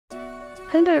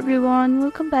Hello everyone,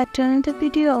 welcome back to another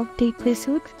video of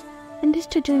troubleshoot. In this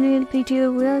tutorial video,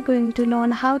 we are going to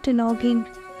learn how to log in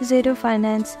Xero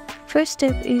Finance. First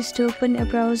step is to open a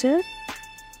browser.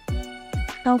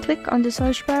 Now click on the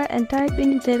search bar and type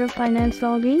in Xero Finance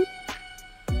login.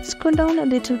 Scroll down a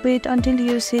little bit until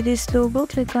you see this logo,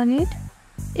 click on it.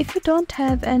 If you don't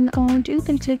have an account, you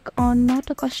can click on Not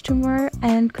a Customer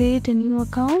and create a new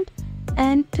account.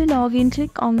 And to log in,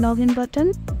 click on Login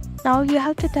button. Now you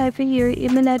have to type in your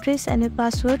email address and a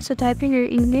password, so type in your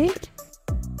email.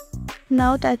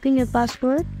 Now type in your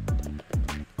password.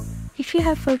 If you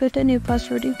have forgotten your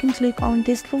password, you can click on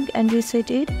this link and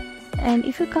reset it. And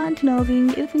if you can't log in,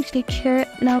 you can click here.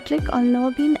 Now click on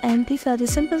login, and these are the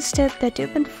simple steps that you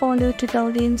can follow to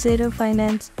log in Xero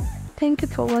Finance. Thank you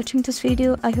for watching this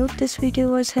video. I hope this video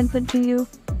was helpful to you.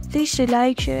 Please do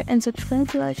like, share and subscribe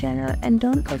to our channel, and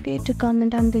don't forget to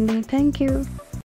comment down below. Thank you.